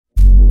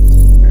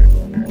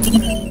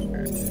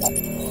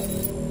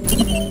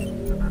Hey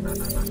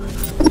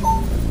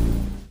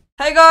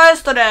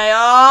guys, today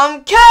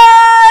I'm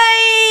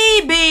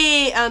KB,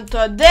 and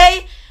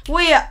today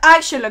we are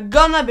actually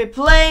gonna be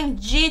playing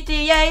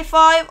GTA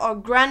 5 or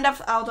Grand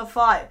Theft Auto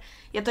 5.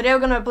 Yeah, today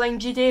we're gonna be playing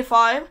GTA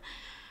 5.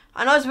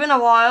 I know it's been a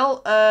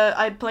while.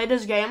 I played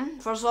this game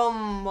for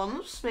some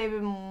months,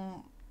 maybe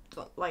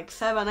like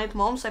 7-8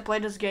 months I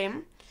played this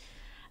game.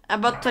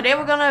 But today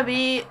we're gonna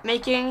be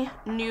making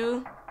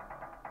new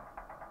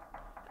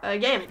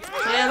game.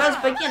 So yeah, let's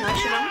begin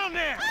actually.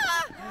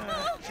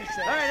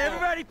 Alright,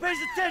 everybody pays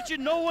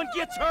attention, no one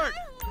gets hurt.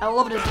 I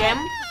love this game.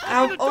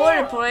 I've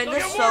already played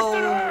this,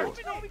 so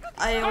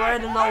I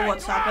already know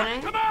what's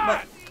happening.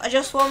 But I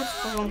just want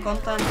some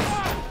content.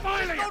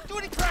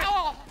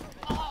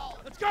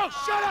 Let's go,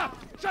 shut up!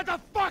 Shut the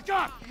fuck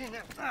up!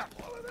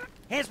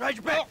 Hands behind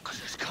your back. Oh,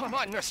 come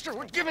on, mister,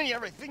 we're giving you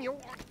everything you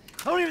want.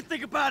 Don't even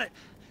think about it.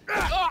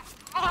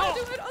 I'll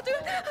do it.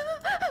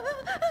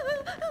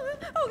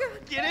 Oh,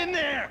 God. Get in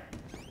there.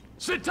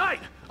 Sit tight!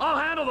 I'll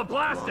handle the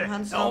blasting!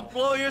 Don't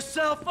blow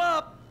yourself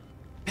up!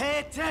 Pay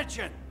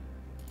attention!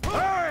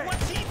 Hurry!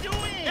 What's he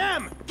doing?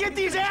 M! Get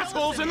these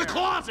assholes in the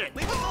closet!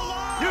 Leave us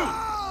alone!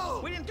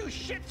 You! We didn't do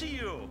shit to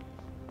you!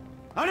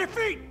 On your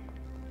feet!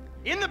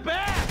 In the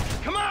back!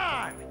 Come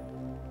on!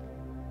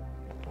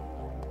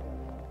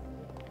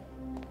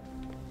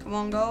 Come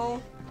on, go.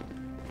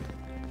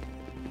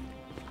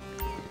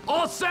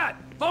 All set!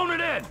 Phone it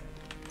in!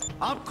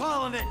 I'm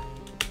calling it!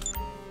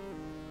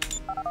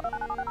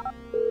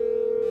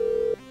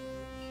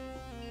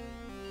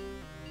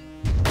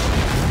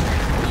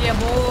 Yeah,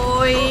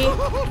 boy.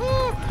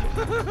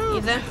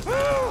 Either.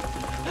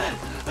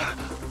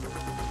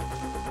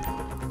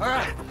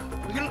 Alright,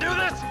 we gonna do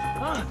this?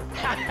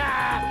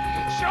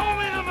 Show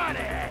me the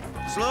money!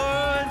 Slow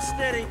and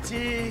steady,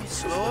 T.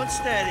 Slow and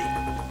steady.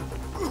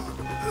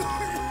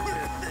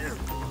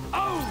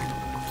 Oh!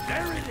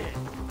 There it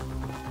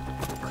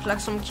is!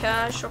 Collect some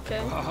cash,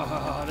 okay.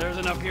 There's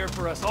enough here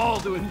for us all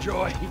to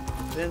enjoy.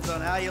 Depends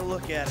on how you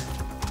look at it.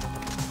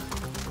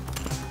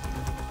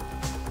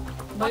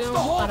 What's the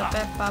holdup?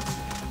 Up.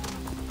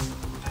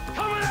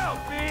 Coming out,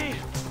 B!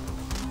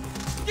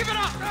 Give it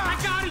up! I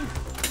got him!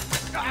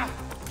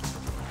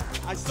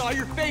 I saw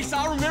your face,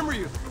 I'll remember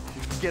you.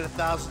 You forget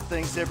 1,000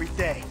 things every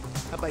day.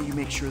 How about you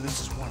make sure this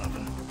is one of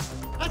them?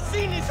 I've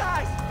seen his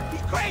eyes!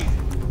 He's crazy!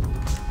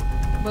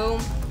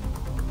 Boom.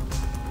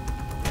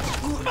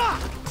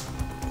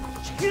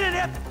 You didn't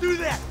have to do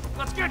that!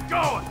 Let's get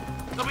going!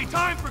 There'll be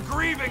time for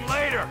grieving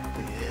later!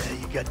 Yeah,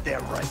 you got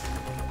that right.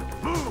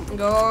 Move!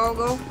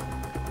 Go.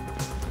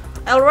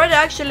 I already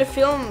actually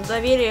filmed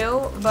the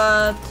video,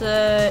 but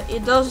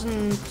it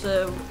doesn't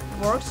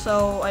work,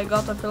 so I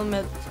gotta film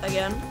it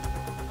again.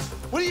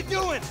 What are you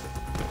doing?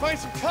 Find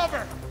some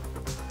cover!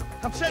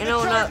 I'm setting I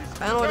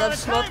know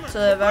that's not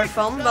very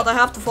fun, but I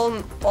have to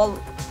film all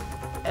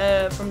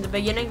from the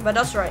beginning, but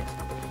that's right.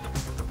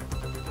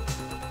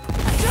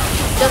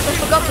 Just I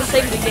forgot to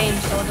save the game,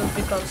 so that's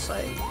because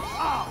I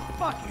Oh,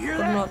 fuck, you hear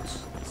could that? not.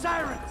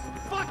 Sirens!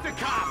 Fuck the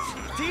cops!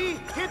 T,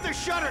 hit the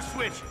shutter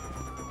switch!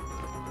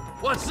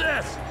 What's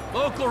this?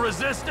 Local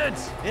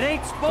resistance? It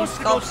ain't supposed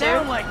to go Scouts here.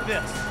 down like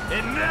this!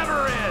 It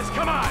never is!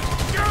 Come on!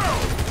 Go!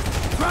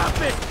 Drop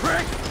it,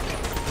 prick!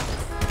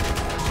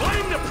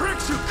 Blame the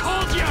pricks who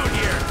called you out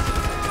here!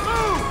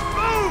 Move!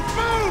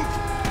 Move!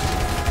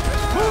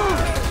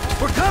 Move!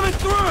 We're coming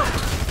through!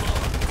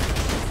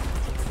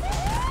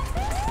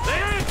 They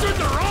answered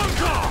the wrong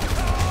call!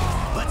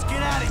 Let's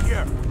get out of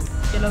here!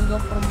 Okay, let's go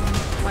from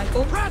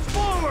Michael. Press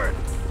forward!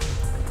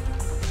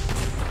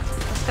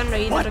 It's kinda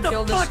easy What to the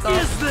kill this fuck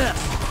stuff. is this?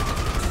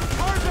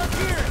 Cars up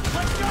here!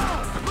 Let's go!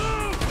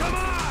 Move! Come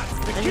on!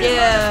 And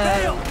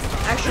yeah,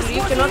 actually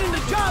you cannot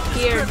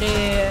hear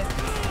the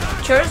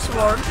church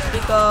words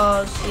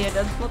because yeah,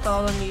 that's not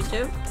all on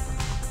YouTube.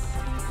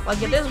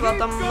 Like it is,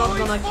 but I'm not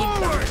gonna keep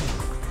them.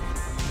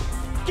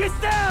 Get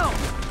down!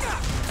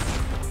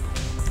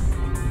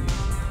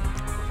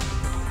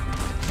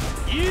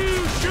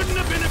 You shouldn't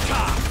have been a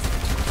cop!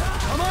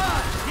 Come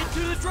on! Get to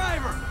the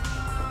driver!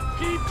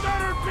 He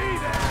better be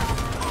there!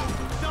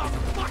 The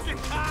fucking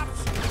cops!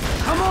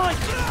 Come on!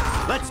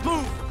 Let's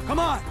move! Come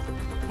on!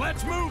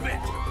 Let's move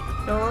it!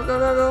 Go.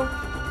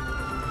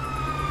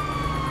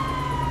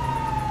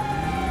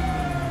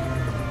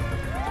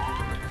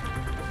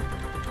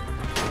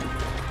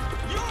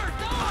 You're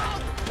done!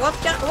 What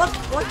can I?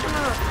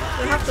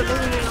 You have to do it.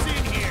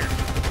 In here!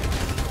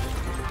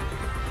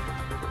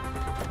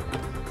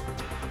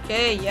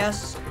 Okay,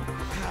 yes.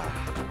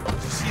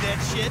 See that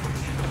shit?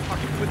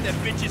 Fucking put that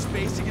bitch's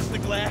face against the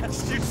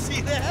glass. Did you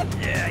see that?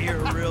 Yeah, you're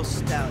a real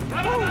stout.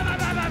 Fuck,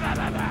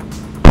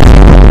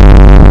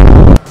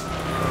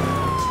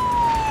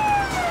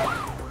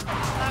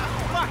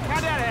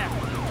 how'd that happen?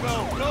 Go!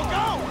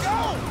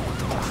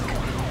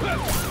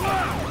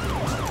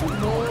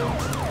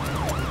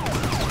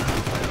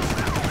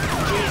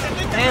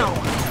 Damn.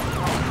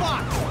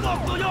 Fuck!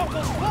 Local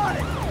yokel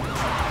spotted!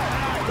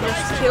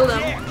 Just kill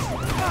them.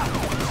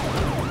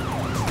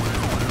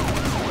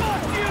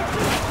 Fuck you!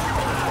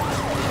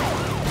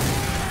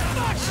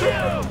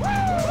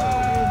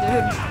 Dude.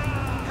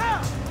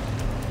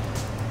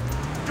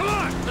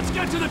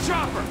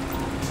 chopper!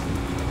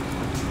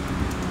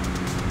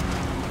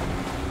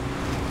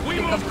 We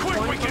move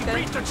quick, we can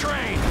beat the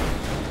train!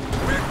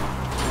 We're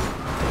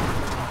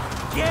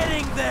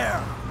getting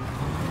there!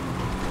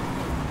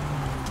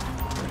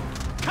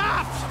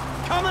 Cops!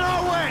 Coming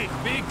our way!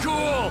 Be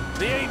cool!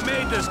 They ain't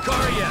made this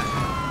car yet!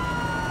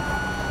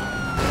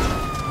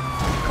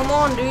 Come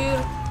on,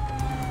 dude.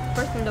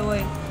 First in the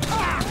way.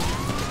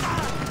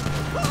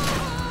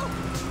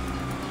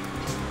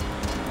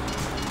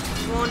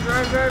 Come on,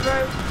 drive, drive,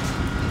 drive.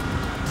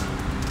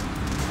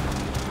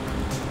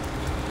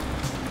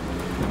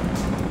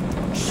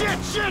 Shit,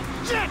 shit,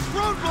 shit!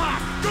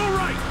 Roadblock! Go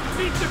right!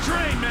 Beat the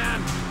train, man!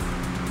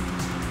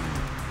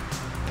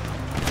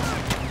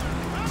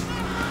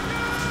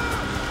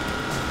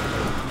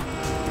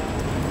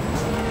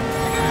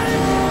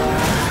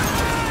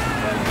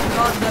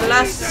 God, the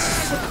last...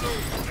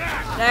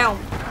 Damn.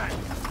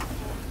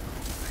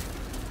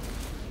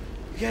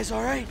 You guys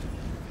alright?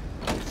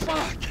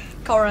 Fuck!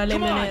 Car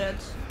Come on. eliminated.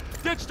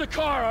 Ditch the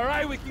car,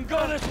 alright? We can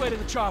go this way to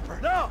the chopper.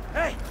 No!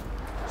 Hey!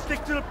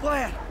 Stick to the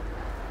plan!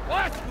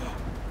 What?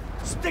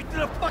 Stick to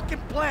the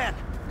fucking plan!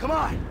 Come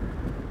on!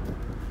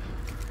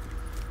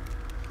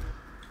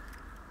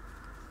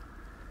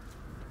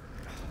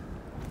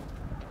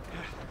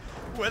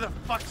 Where the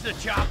fuck's the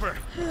chopper?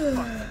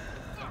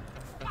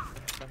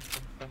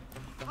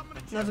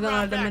 That's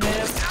gonna eliminate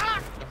him.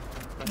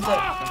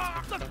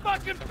 Ah, the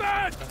fucking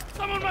bed!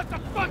 Someone must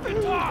have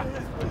fucking talked!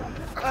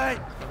 Alright,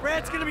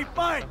 Brad's gonna be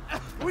fine!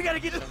 We gotta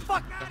get the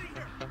fuck out of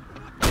here!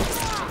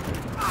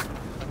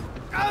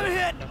 I'm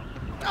hit!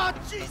 Oh,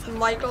 Jesus!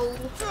 Michael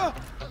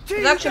He's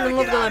is actually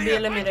not gonna be I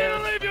eliminated.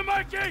 can't leave you,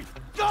 Mikey!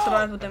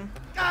 Survive with him.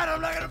 God,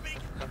 I'm not gonna be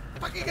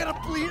fucking gonna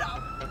bleed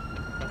out!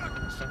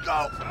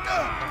 Go!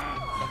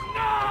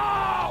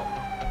 No!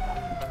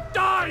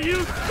 Die, you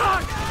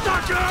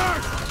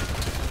cocksuckers!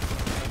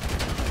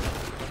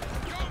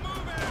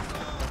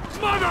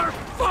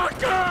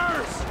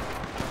 Motherfuckers!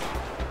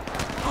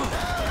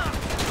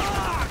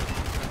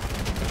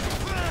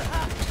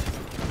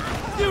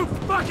 You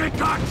fucking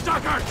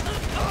cocksuckers!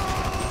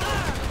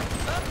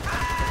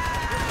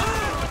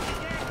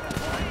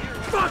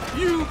 Fuck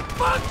you!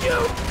 Fuck you!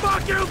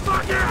 Fuck you!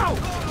 Fuck you!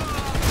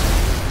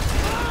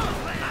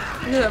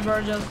 Yeah,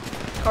 Burgess.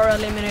 Car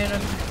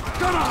eliminated.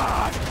 Come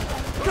on!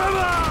 Come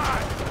on!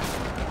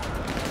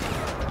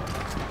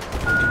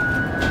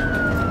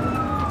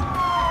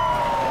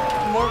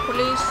 More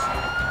police.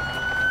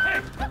 Hey!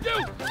 You!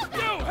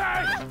 You!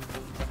 Hey!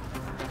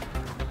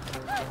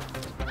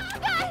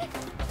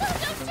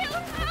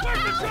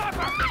 Where's the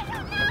chopper?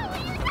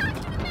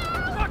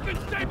 Fucking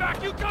stay back!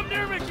 You come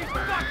near me! She's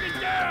fucking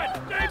dead!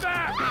 Stay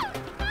back!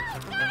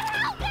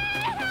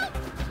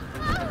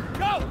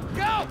 Go!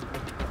 Go!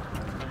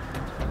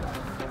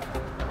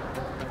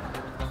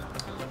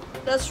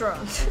 That's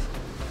wrong.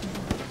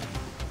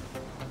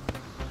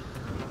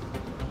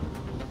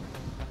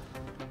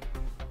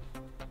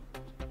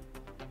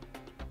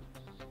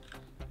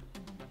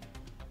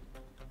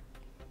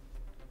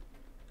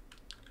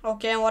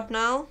 Okay, and what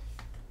now?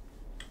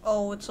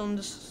 Oh, it's on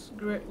this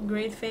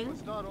great thing.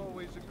 Was not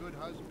always a good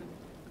husband,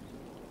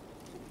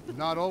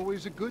 not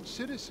always a good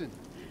citizen.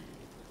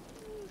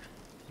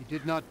 He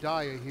did not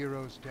die a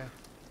hero's death,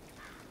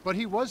 but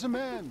he was a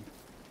man.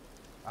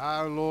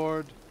 Our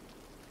Lord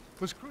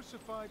was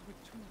crucified with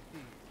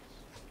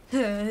 2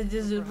 thieves.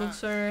 This dude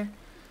looks very...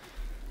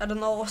 I don't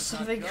know,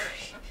 something.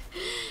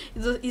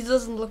 He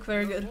doesn't look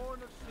very good.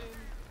 Born of sin,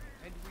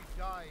 and we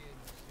die in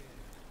sin.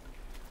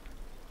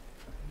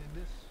 And in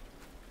this,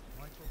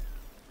 Michael is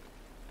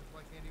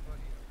like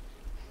anybody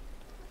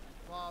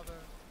else. Father,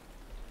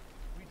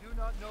 we do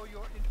not know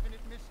your infinite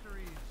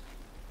mysteries,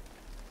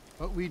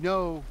 but we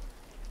know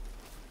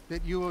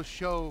that you will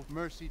show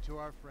mercy to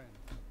our friends.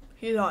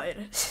 He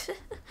died.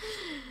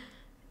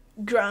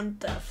 Grand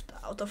Theft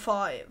Auto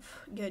 5.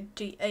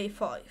 GTA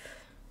 5.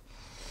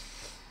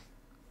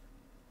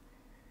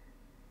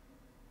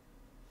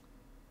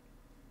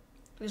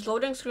 This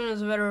loading screen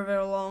is very,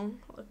 very long.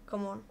 Like,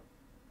 come on.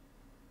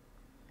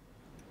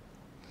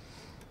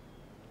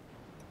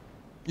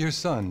 Your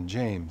son,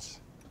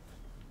 James.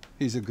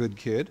 He's a good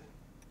kid.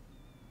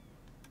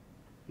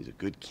 He's a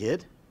good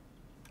kid?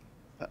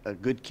 A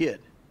good kid?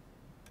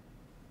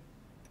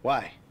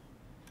 Why?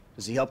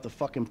 Does he help the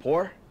fucking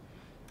poor?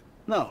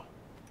 No.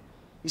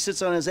 He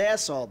sits on his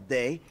ass all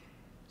day,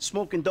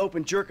 smoking dope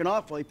and jerking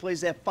off while he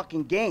plays that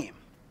fucking game.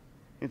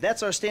 If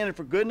that's our standard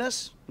for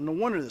goodness, no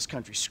wonder this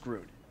country's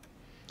screwed.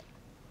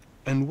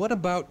 And what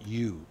about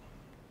you?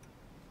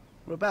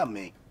 What about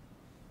me?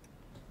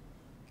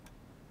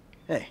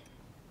 Hey.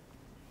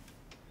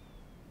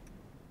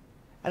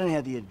 I didn't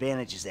have the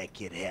advantages that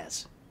kid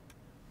has.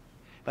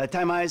 By the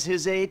time I was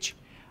his age,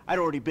 I'd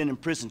already been in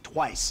prison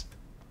twice.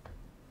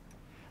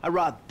 I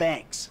robbed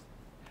banks.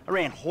 I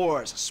ran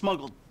whores,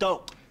 smuggled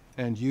dope.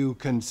 And you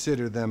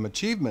consider them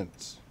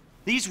achievements?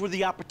 These were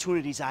the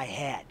opportunities I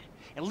had.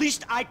 At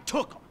least I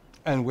took them.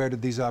 And where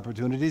did these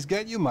opportunities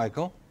get you,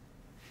 Michael?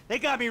 They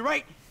got me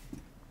right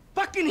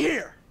fucking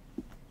here.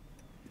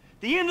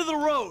 The end of the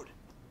road.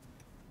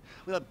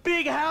 with a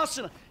big house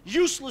and a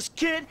useless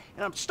kid,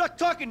 and I'm stuck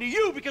talking to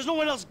you because no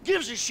one else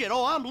gives a shit.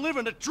 Oh, I'm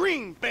living a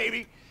dream,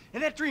 baby.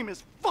 And that dream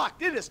is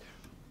fucked. It is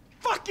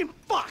fucking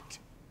fucked.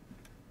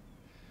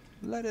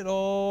 Let it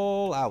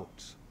all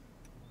out.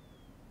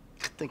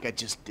 I think I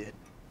just did.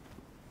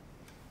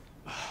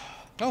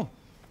 Oh,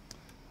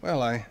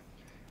 well, I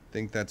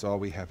think that's all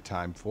we have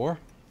time for.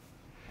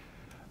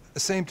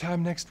 Same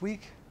time next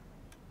week?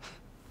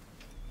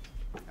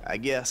 I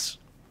guess.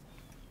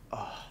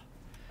 I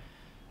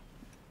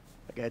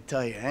gotta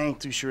tell you, I ain't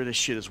too sure this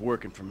shit is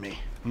working for me.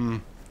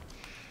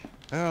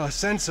 Well, a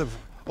sense of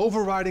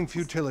overriding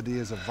futility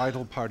is a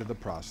vital part of the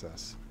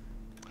process.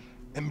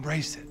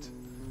 Embrace it.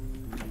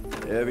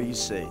 Whatever you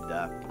say,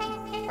 Doc.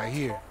 I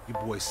hear your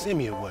boy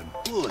Simeon wasn't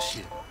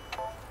bullshit.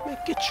 Man,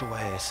 get your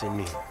ass in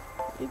there.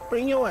 Hey,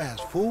 bring your ass,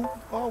 fool.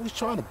 Always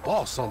trying to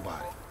boss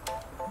somebody.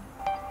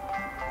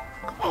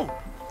 Come on.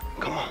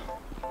 Come on.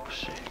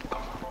 Shit,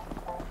 come on.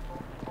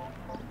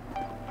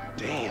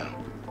 Damn.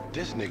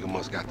 This nigga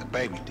must got the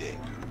baby dick.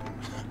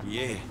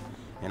 Yeah,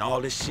 and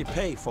all this shit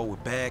paid for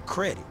with bad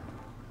credit.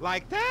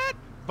 Like that?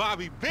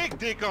 Bobby big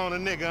dick on a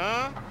nigga,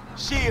 huh?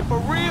 Shit, for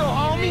real,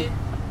 homie.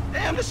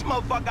 Damn, this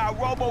motherfucker got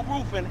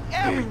robo-roof and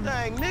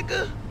everything,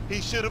 nigga. He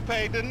should have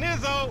paid the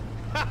nizzo.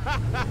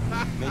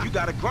 Man, you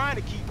gotta grind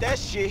to keep that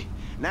shit.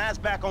 Now it's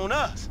back on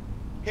us.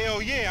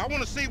 Hell yeah, I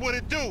want to see what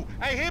it do.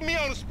 Hey, hit me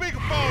on the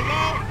speakerphone,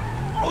 Lord.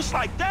 Oh, it's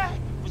like that?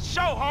 For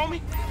sure, homie.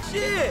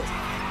 Shit.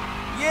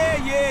 Yeah.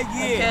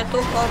 Okay, I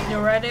took off the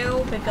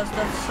radio because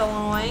that's so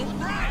annoying.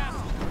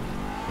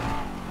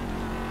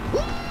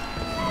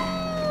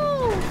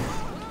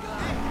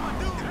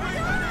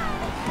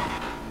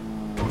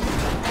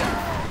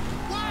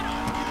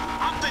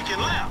 I'm thinking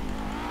left.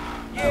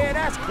 Yeah,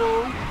 that's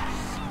cool.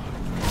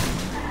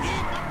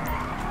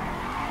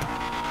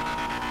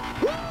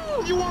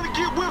 You want to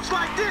get whips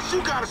like this,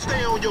 you gotta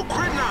stay on your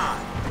grid-9.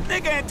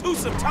 Nigga into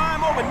some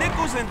time over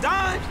nickels and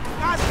dimes?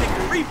 I stick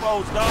to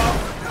repos, dog.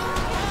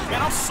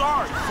 Man, I'm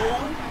sorry,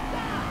 fool.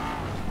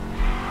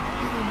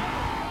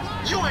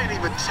 You ain't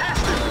even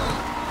tested.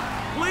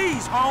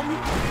 Please, homie.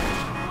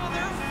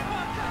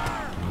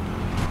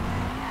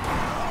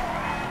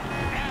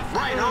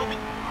 Right, homie?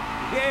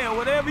 Yeah,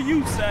 whatever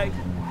you say.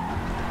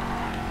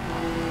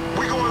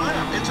 We going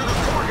left into the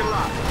parking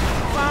lot.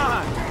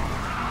 Fine.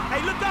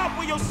 Hey, look out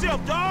for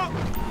yourself, dog.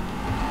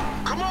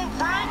 Come on,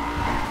 Frank.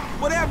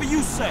 Whatever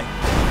you say.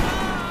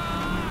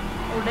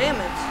 Oh, damn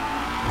it.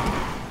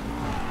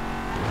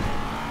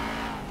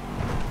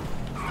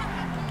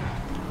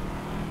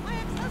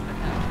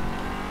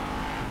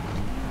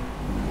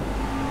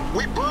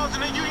 We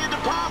buzzing the Union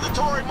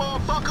Depository,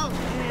 motherfucker.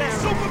 That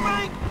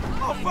Superbank?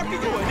 Motherfucker,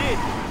 you an idiot.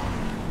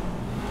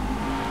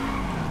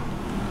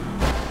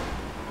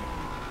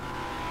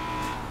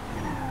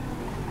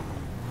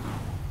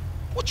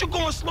 What you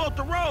going slow up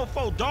the road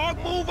for, dog?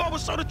 Move over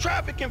so the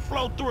traffic can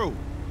flow through.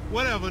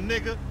 Whatever,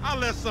 nigga. I'll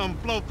let something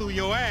flow through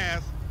your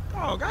ass.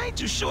 Dog, I ain't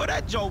too sure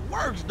that joke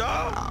works,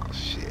 dog. Oh,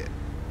 shit.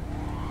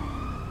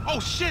 Oh,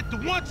 shit, the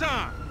one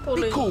time.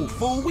 Be cool,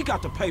 fool. We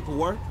got the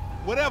paperwork.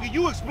 Whatever,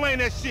 you explain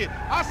that shit.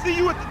 I'll see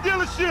you at the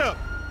dealership.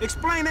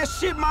 Explain that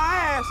shit my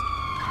ass.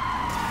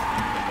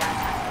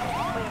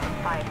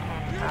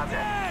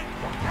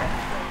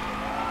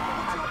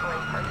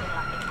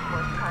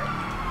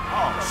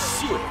 Oh,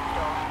 shit.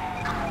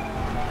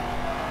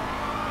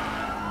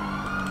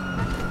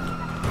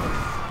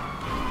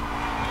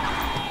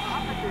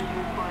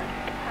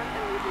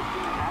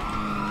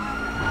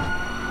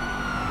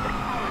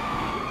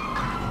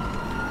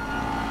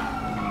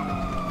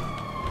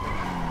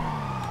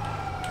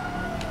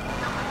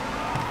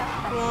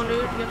 Come on,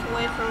 dude, get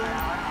away from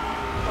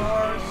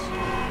cars.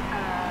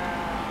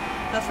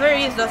 That's very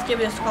easy to skip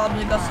this cops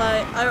because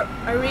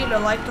I really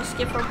like to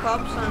skip from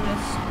cops and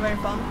it's very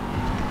fun.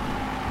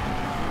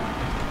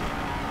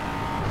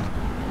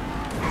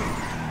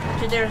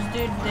 Okay, there's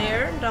dude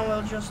there, then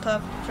we'll just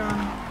have to turn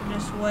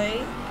this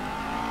way.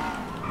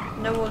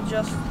 And then we'll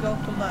just go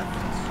to left.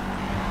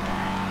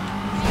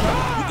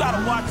 You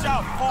gotta watch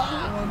out, fool.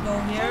 Then we'll go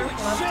here,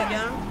 left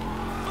again.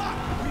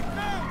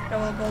 Then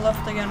we'll go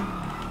left again.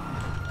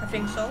 I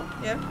think so,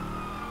 yeah.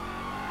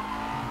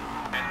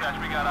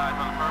 Dispatch, we got eyes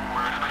on the purple.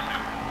 We're in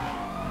pursuit.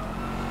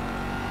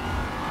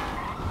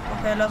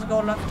 Okay, let's go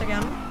left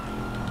again.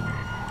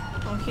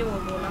 Oh, he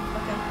will go left,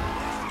 okay.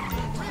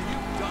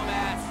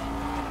 Dumbass.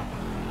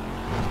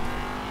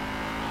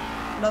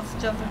 Let's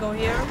just go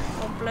here,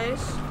 one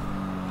place.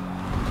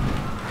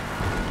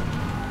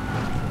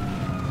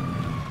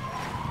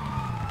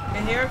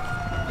 Okay, here.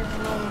 There's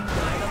no one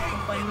that can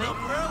find me.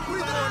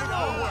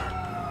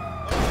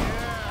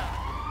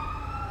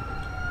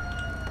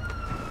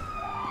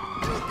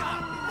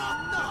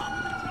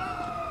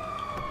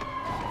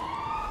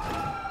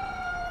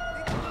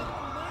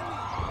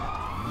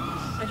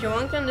 Okay,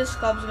 when can this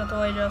cops get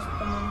away? Just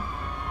come on.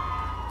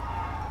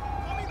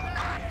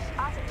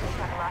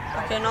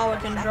 Okay, now we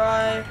can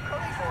drive.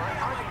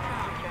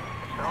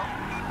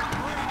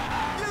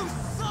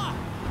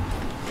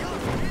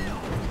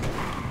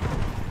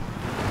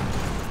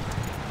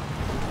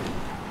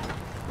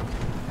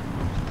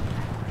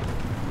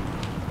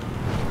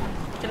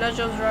 let's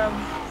just drive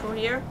through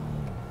here.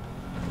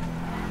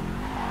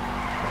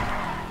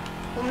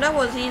 That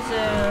was his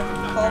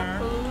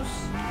purpose.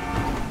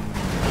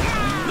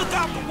 Look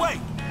out the way!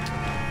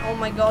 Oh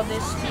my god,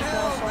 these people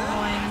are so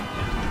annoying.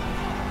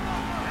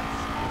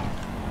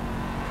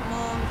 Come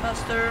on,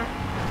 faster.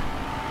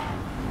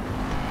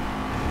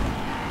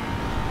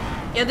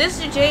 Yeah,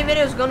 this GTA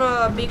video is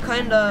gonna be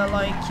kinda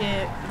like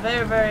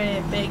very,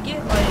 very big,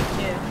 like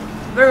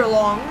very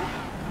long.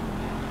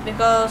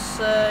 Because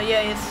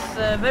yeah,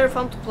 it's very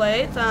fun to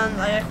play it,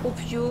 and I hope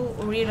you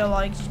really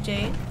like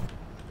GTA.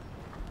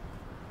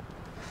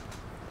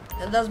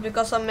 And that's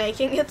because I'm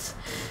making it.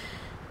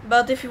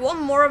 But if you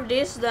want more of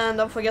this, then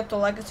don't forget to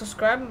like and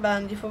subscribe.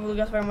 And if I will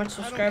get very much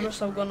subscribers,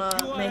 I'm gonna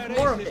make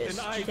more of this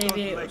GTA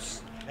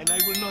videos. And I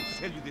will not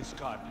sell you this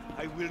car.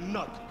 I will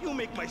not. You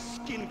make my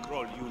skin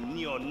crawl, you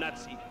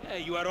neo-Nazi.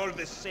 You are all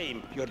the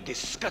same. You're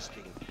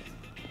disgusting.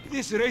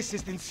 This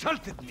racist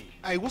insulted me.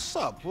 Hey, what's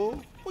up,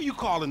 fool? Who you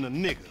calling a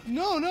nigga?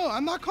 No,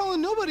 I'm not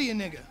calling nobody a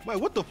nigga. Wait,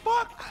 what the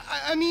fuck?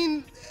 I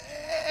mean,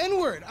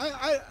 N-word.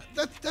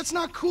 That's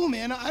not cool,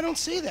 man. I don't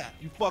say that.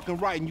 You fucking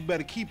right, and you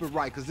better keep it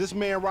right, because this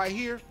man right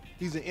here,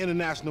 he's an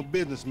international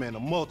businessman, a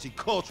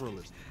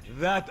multiculturalist.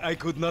 That I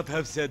could not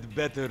have said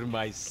better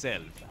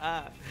myself.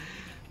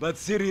 But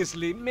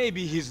seriously,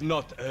 maybe he's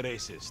not a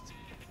racist.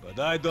 But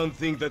I don't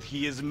think that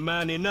he is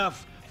man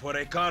enough for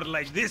a car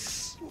like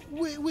this.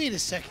 Wait a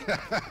second.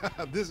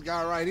 This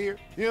guy right here,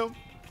 him,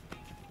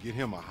 get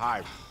him a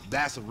hybrid.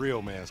 That's a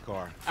real man's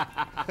car.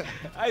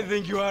 I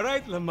think you are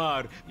right,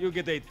 Lamar. You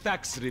get a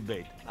tax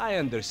rebate. I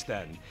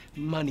understand.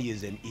 Money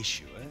is an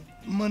issue, eh?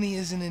 Money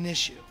isn't an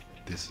issue.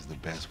 This is the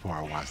best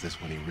part. Watch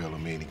this when he real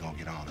him in. He gonna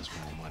get all this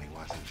real money.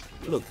 Watch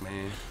this. Look,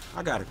 man,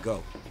 I gotta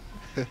go.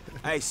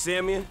 Hey,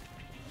 Simeon,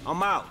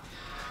 I'm out.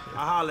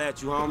 I'll holler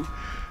at you, homie.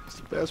 It's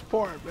the best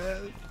part,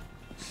 man.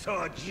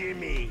 So,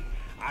 Jimmy,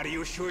 are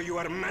you sure you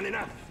are man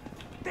enough?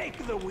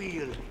 Take the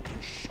wheel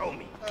and show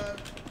me.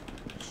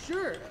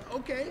 Sure,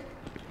 okay.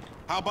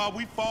 How about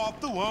we fall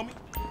through, homie?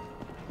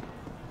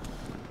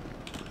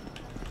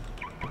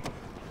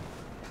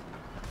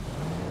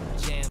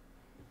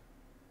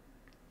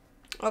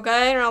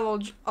 Okay, now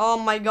we'll. Oh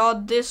my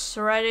god, this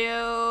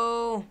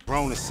radio.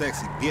 Grown and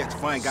sexy bitch,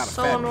 if I ain't got a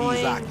So fat annoying.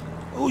 piece I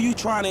Who you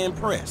trying to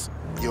impress?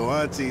 Your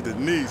auntie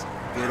Denise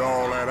with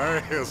all that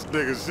ass,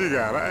 nigga, she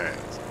got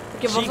ass.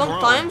 Okay, but She grown,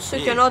 sometimes you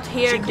yeah. cannot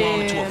hear She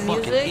grown into a the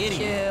fucking music,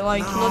 idiot.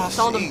 like Nah, not the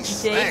sound of she's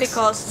GTA, sexy.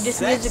 because this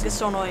Sexy. music is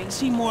so annoying.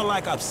 She more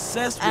like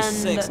obsessed with And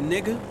sex,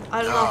 nigga.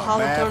 I don't know how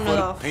to mad turn for it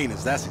the off.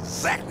 penis. That's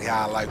exactly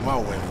how I like my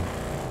women.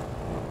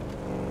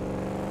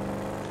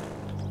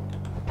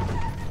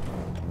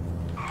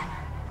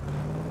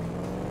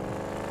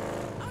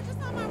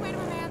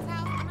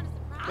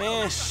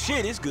 Man,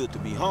 shit, it's good to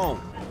be home.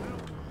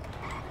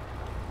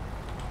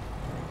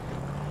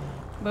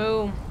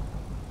 Boom.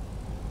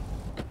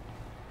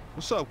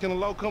 What's up? Can a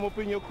low come up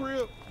in your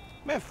crib?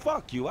 Man,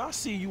 fuck you. I'll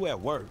see you at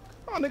work.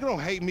 Oh, nigga, don't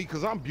hate me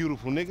because I'm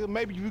beautiful, nigga.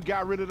 Maybe you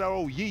got rid of that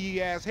old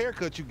yee-yee-ass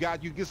haircut you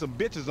got, you get some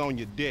bitches on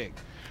your dick.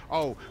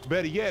 Oh,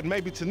 better yet,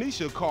 maybe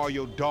Tanisha will call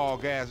your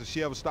dog ass if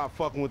she ever stop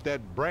fucking with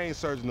that brain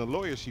surgeon, the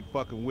lawyer she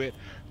fucking with.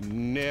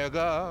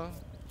 Nigga.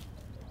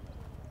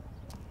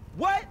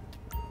 What?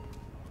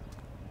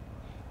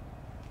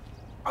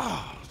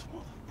 Oh,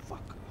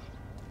 motherfucker.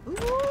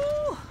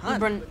 Ooh,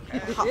 honey.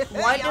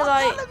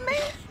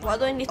 Why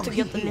do I need to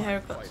get a new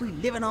haircut? We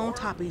living on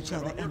top of each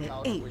other and it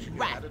ain't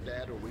right.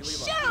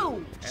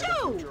 Shoo!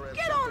 Shoo!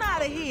 Get on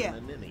out of here!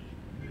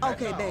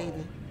 Okay,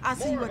 baby. I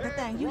see you at the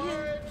thing. You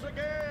hear?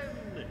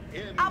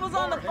 I was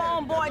on the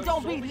phone, boy.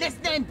 Don't be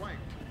listening.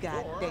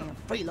 Goddamn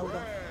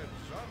freeloader.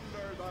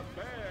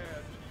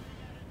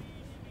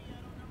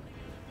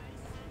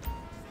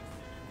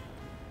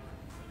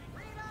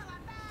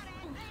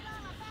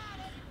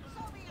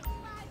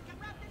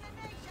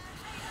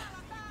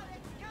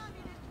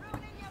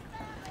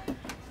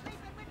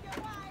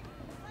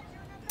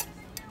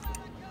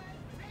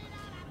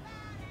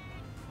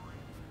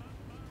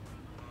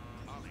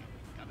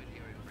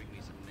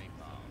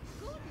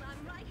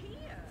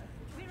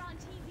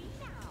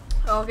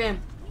 Okay.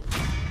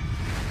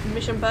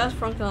 Mission pass,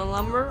 Franklin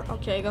Lumber.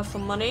 Okay, I got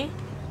some money.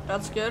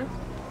 That's good.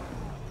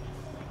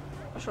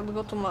 I should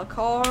go to my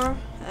car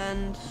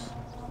and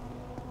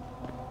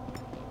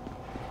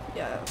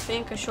yeah, I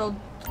think I should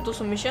do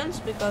some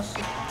missions because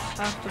it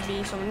has to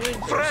be some new.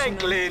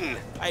 Franklin!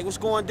 Hey, what's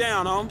going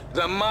down, home?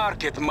 The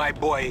market, my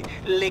boy.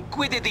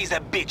 Liquidity's a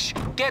bitch.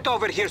 Get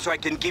over here so I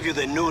can give you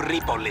the new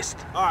repo list.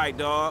 All right,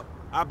 dog.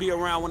 I'll be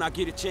around when I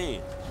get a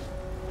chance.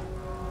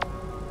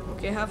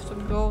 Okay, I have to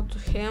go to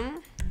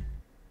him.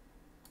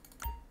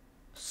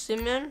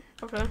 Simeon,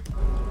 okay.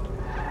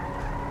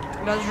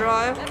 Let's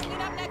drive.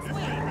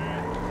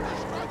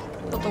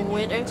 Got a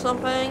waiting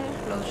something.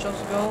 Let's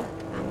just go.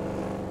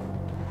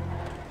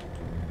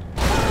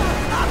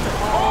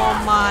 Oh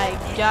my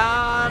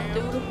god,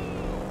 dude.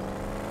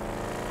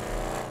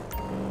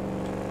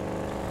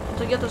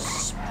 To get a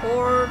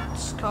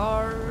sports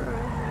car.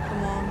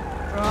 Come on,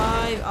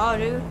 drive. Oh,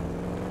 dude.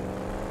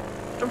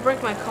 Don't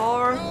break my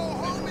car.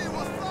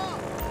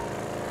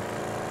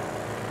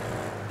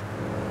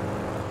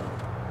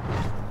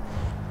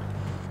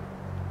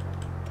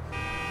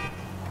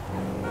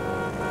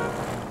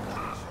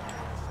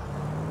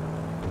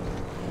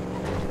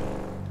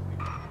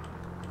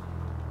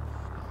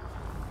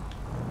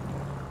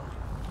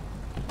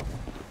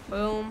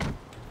 Boom.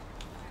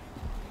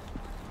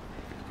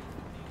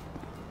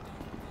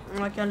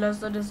 I can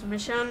lösa this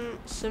mission,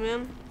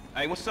 Simeon.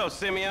 Hey, what's up,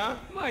 Simeon?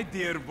 My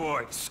dear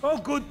boy, so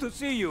good to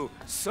see you.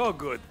 So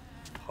good.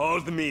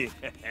 Hold me.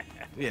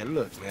 Yeah,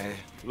 look, man.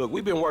 Look,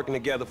 we've been working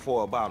together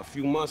for about a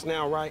few months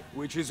now, right?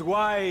 Which is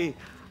why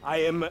I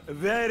am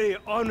very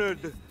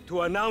honored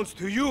to announce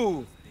to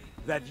you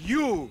that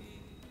you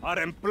are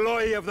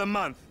Employee of the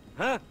Month.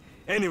 Huh?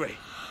 Anyway,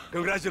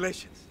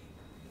 congratulations.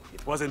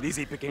 It wasn't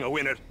easy picking a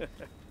winner.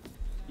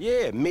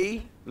 Yeah,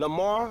 me,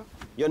 Lamar,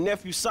 your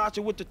nephew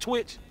Sacha with the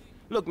Twitch.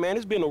 Look, man,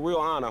 it's been a real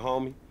honor,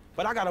 homie.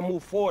 But I gotta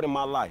move forward in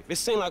my life. It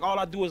seems like all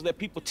I do is let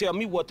people tell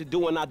me what to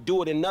do and I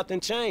do it and nothing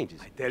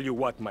changes. I tell you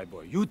what, my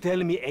boy. You tell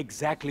me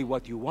exactly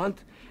what you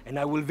want, and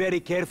I will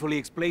very carefully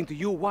explain to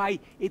you why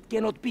it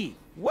cannot be.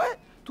 What?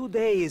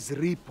 Today is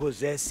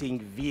repossessing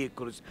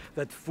vehicles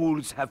that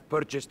fools have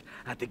purchased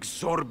at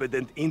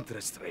exorbitant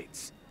interest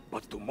rates.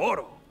 But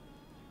tomorrow,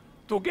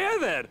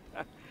 together,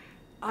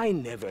 I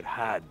never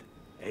had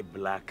a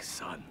black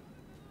son.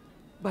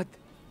 But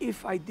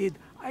if I did,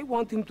 I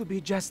want him to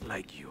be just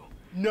like you.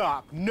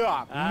 Knock,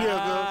 knock,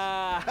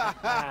 nigga.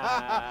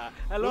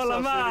 Hello,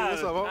 Lamar.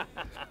 What's up, homie?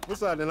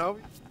 What's up, then, homie?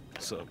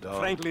 What's up, dog?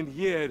 Franklin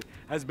here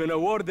has been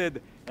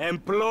awarded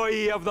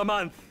Employee of the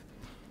Month.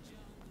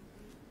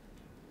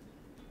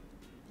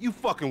 You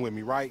fucking with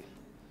me, right?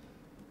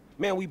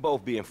 Man, we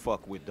both being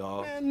fucked with,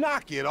 dog. Man,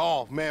 knock it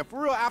off, man.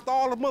 For real, after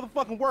all the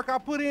motherfucking work I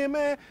put in,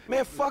 man.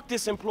 Man, fuck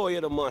this Employee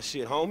of the Month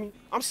shit, homie.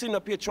 I'm sitting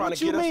up here trying to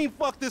get us... What you mean,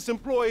 fuck this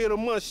Employee of the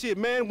Month shit,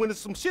 man? When there's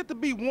some shit to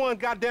be won,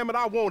 goddammit,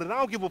 I want it. I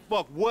don't give a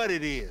fuck what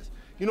it is.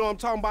 You know what I'm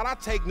talking about? I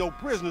take no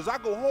prisoners. I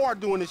go hard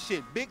doing this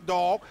shit. Big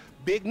dog,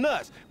 big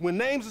nuts. When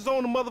names is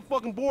on the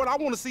motherfucking board, I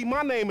want to see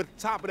my name at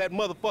the top of that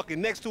motherfucking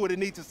next to it. It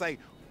needs to say,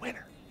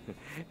 winner.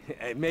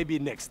 Maybe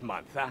next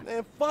month, huh?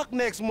 Man, fuck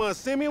next month,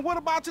 Simeon. What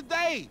about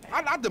today?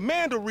 I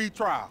demand a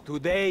retrial.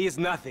 Today is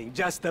nothing.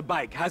 Just a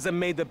bike. Hasn't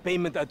made a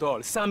payment at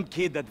all. Some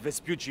kid at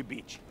Vespucci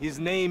Beach. His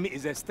name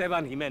is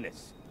Esteban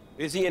Jimenez.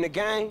 Is he in the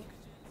gang?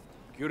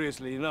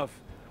 Curiously enough,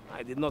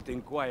 I did not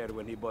inquire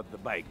when he bought the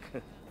bike.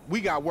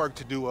 We got work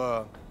to do,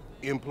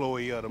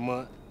 Employee of the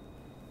Month.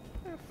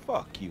 Man,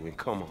 fuck you and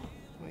come on.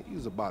 Man, you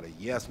was about a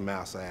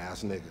yes-mouse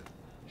ass nigga.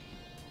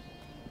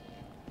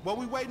 What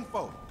we waiting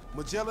for?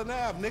 Magellan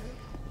Ave, nigga.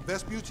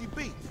 Vespucci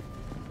Beach.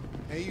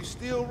 And you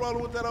still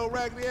rolling with that old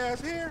raggedy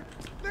ass hair?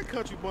 That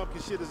country bumpkin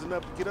shit is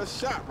enough to get us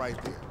shot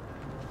right there.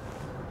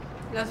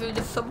 That's with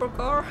the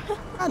supercar.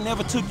 I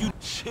never took you.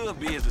 Should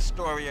be is the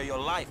story of your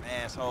life,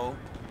 asshole.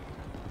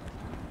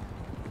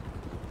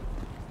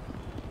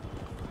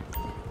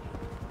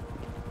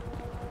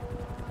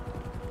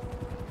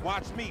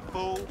 Watch me,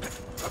 fool.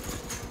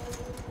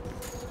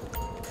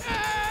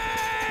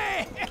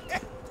 Hey!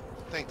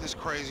 Think this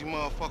crazy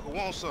motherfucker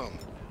wants something.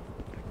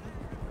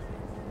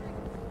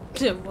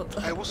 What the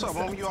Hey, what's up,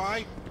 homie? You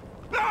alright?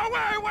 No,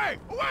 wait!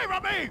 Away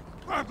from me!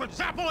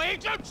 Zappo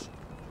agents!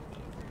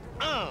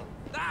 Yeah,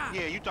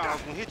 you thought I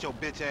was gonna hit your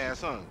bitch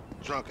ass, huh?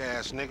 Drunk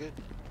ass nigga.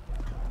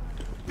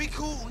 Be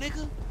cool,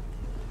 nigga.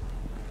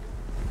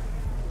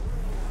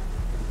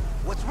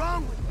 What's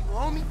wrong with you,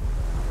 homie?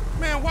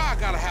 Man, why I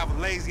gotta have a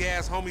lazy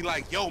ass homie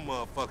like your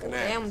motherfucking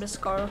ass? Damn, this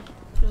car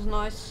is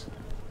nice.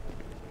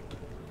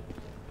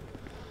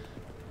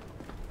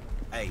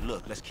 Hey,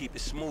 look, let's keep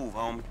it smooth,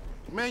 homie.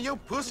 Man, your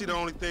pussy the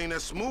only thing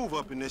that's smooth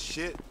up in this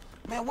shit.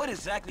 Man, what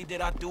exactly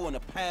did I do in a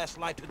past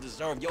life to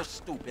deserve your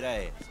stupid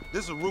ass?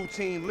 This a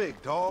routine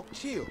lick, dog.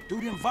 Chill. Do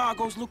them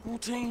Vagos look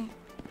routine?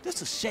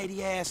 This a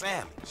shady-ass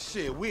alley.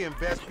 Shit, we in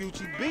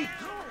Vespucci Beach.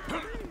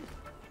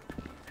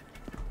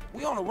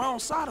 We on the wrong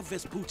side of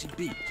Vespucci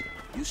Beach.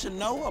 You should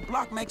know a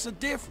block makes a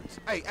difference.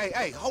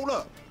 Hey, hold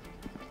up.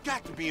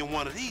 Got to be in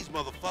one of these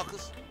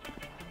motherfuckers.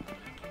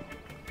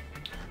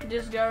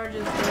 This garage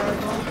is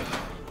terrible.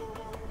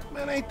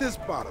 Man, ain't this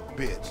about a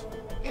bitch?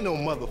 Ain't no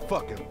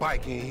motherfucking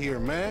bike in here,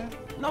 man.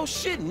 No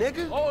shit,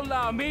 nigga.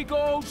 Hola,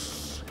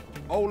 amigos.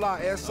 Hola,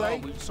 S.A.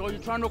 We saw you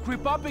trying to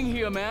creep up in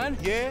here, man.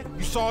 Yeah?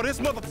 You saw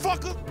this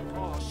motherfucker?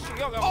 Oh, shit.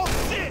 Oh,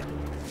 shit!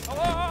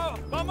 Oh,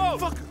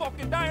 vamos!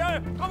 Fucking die.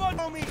 Come on,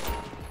 homie.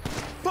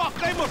 Fuck,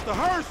 they must have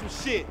heard some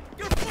shit.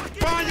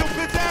 Find your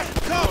bitch ass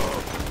and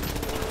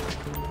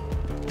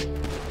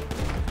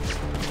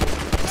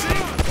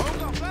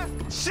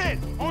cover. Shit,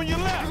 on your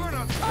left.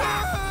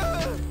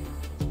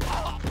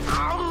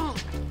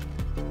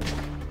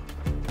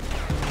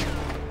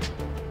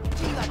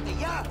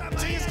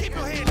 Jeez, keep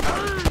your head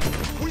down.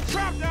 We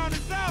trapped down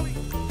this alley.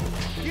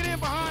 Get in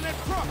behind that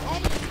truck,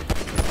 homie.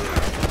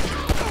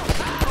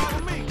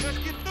 Follow me. Let's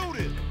get through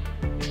this.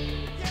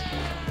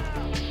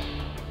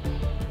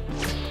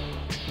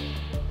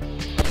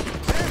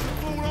 There's the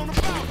fool on the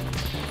bounce.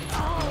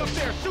 Up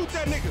there, shoot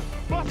that nigga.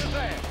 Bust his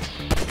ass.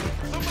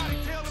 Somebody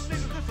tell them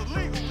niggas this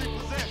illegal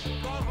repossession.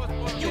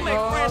 You make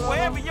friends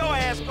wherever your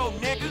ass go,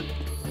 nigga.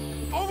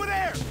 Over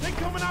there. They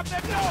coming out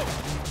that door.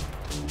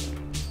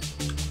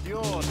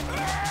 Yours.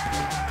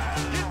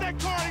 Get that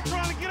car, they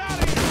trying to get out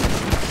of here.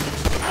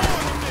 Come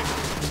on, them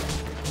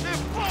niggas. Man,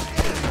 fuck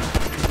it.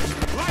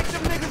 Light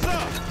them niggas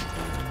up.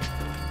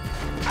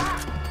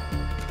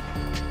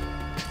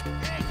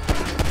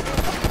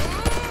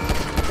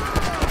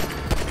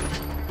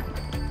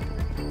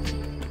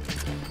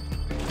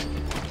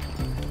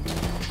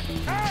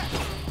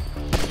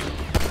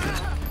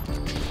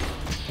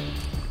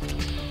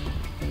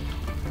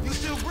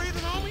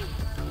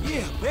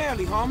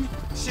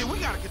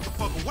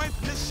 away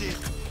from this shit.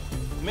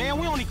 Man,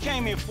 we only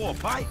came here for a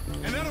bite.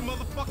 And that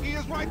motherfucker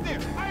is right there.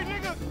 Hey,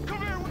 nigga,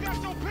 come here. We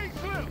got your pink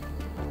slip.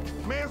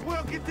 May as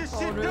well get this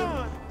shit dude.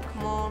 done.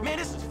 Come on. Man,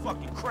 this is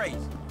fucking crazy.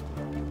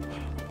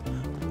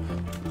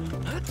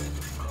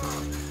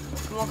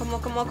 Come on, come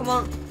on, come on, come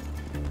on.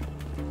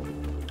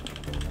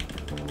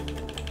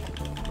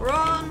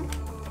 Run.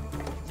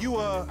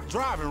 You,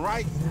 driving,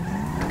 right?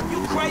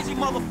 You crazy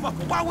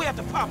motherfucker. Why we have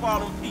to pop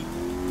all them people?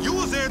 You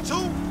was there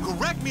too.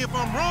 Correct me if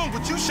I'm wrong,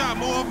 but you shot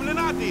more of them than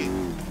I did.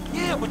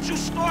 Yeah, but you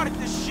started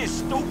this shit,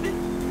 stupid.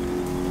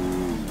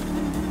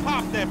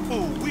 Pop that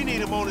fool. We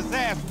need him on his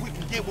ass so we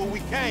can get what we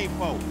came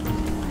for.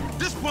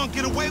 This punk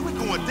get away, we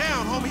going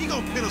down, homie. He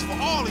gonna pin us for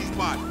all these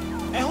bodies.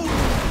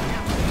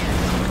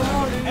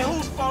 And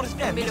whose fault is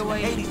that? Beat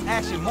away. 80s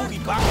action movie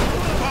box.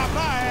 Pop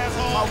my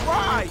asshole. All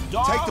right,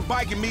 dog. Take the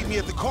bike and meet me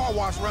at the car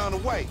wash round the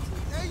way.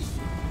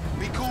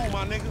 Be cool,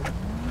 my nigga.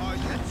 Oh,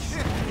 yeah,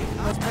 shit.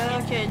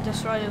 Okay,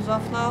 just ride is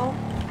off now.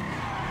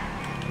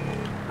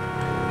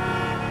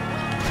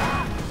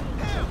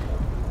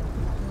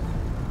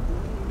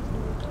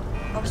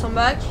 Oops, I'm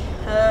back.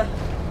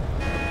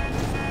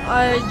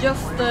 I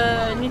just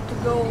need to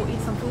go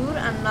eat some food,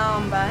 and now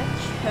I'm back.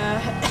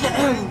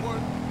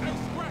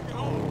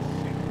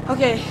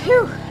 Okay,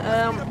 phew.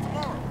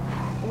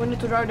 We need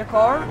to drive the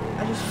car.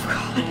 I just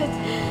forgot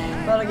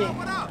it. But okay.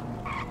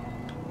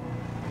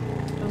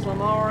 There's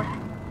Lamar.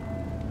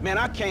 Man,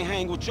 I can't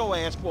hang with your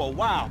ass for a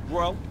while,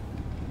 bro.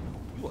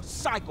 You a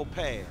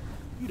psychopath.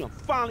 You done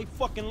finally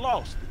fucking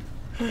lost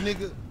it.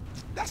 Nigga,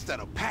 that's that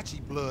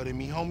Apache blood in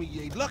me, homie.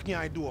 You ain't lucky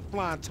I ain't do a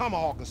flying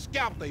tomahawk and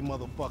scalp they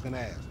motherfucking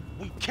ass.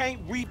 We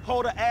can't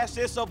repo the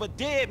assets of a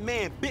dead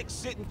man, big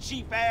sitting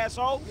chief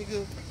asshole.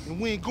 Nigga, and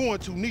we ain't going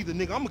to neither,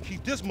 nigga. I'm gonna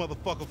keep this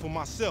motherfucker for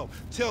myself.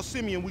 Tell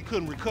Simeon we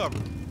couldn't recover.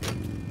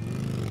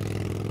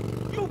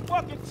 You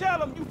fucking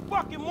tell him, you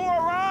fucking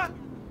moron.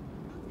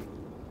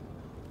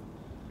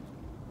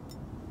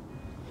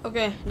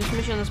 Okay, this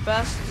mission is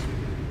passed.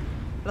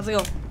 Let's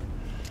go.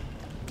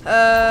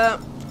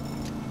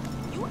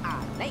 You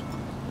are late.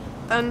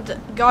 And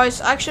guys,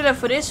 actually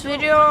for this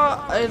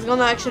video, it's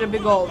gonna actually be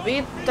gold.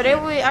 Today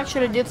we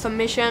actually did some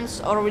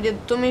missions, or we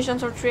did 2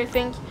 missions or 3, I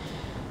think.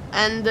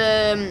 And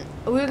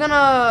we're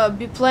gonna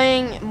be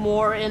playing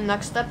more in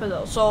next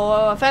episode.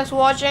 So thanks for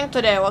watching.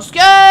 Today was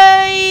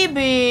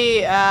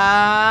KB,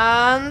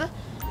 and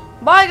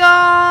bye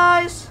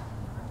guys.